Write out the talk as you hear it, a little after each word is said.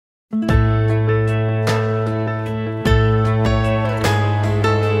Grandma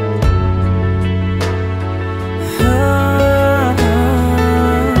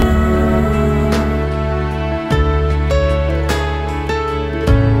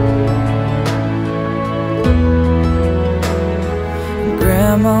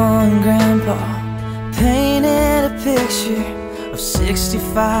and Grandpa painted a picture of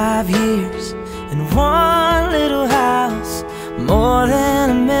 65 years in one little house. More than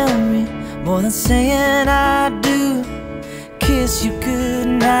a memory, more than saying I do. Kiss you good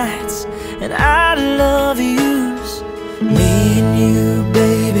nights and I love yous. Me and you,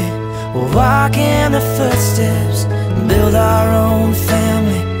 baby, we'll walk in the footsteps and build our own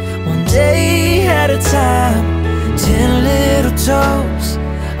family, one day at a time. 10 little toes,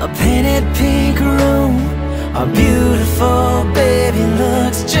 a painted pink room. Our beautiful baby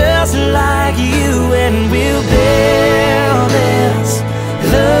looks just like you. And we'll build this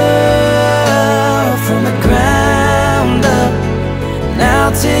love from the ground up. Now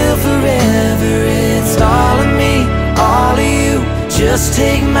till forever, it's all of me, all of you. Just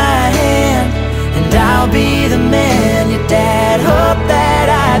take my hand and I'll be the man your dad hoped that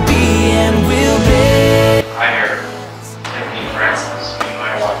I'd be. And we'll build. I heard Francise, me and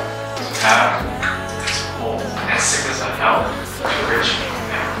my wife, have this cool and sickness and health to rich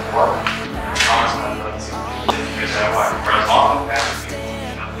and poor. I promise my love to because I want for as long as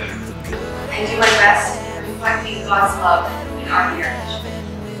I do my best in reflecting God's love in our marriage,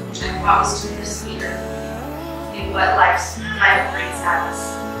 which I promise to persevere in what life brings at us.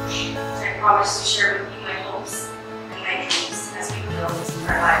 I promise to share with you my hopes and my dreams as we build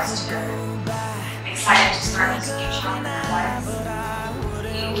our lives together. I'm excited to start this new chapter in our lives.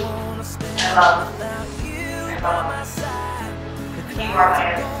 You, I love. You are my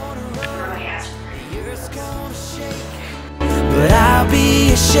answer. But I'll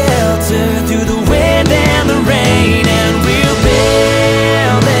be a shelter through the wind and the rain. And we'll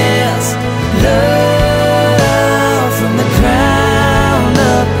build this love from the ground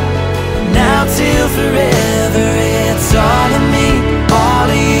up. Now till forever, it's all of me, all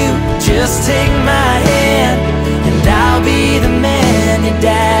of you. Just take my hand and I'll be the man your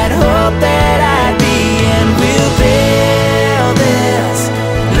dad hoped that I'd be. And we'll build this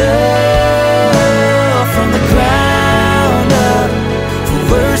love from the ground up, for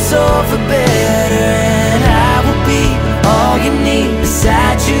worse or for better. And I will be all you need.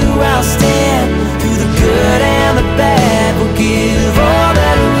 Beside you I'll stand through the good and the bad. We'll give all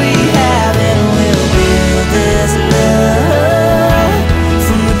that we have and we'll build this love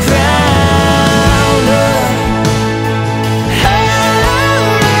from the ground up.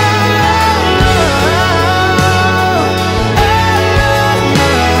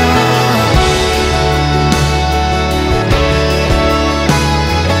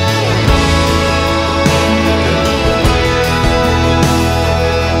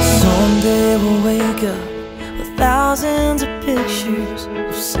 Someday we'll wake up with thousands of pictures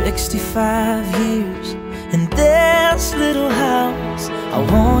of 65 years in this little house. I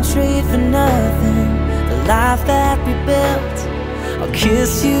won't trade for nothing the life that we built. I'll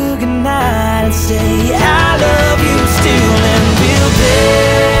kiss you goodnight and say I love you still. And we'll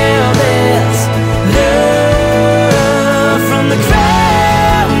build this love from the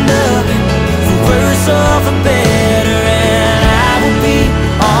ground up, for worse or for better.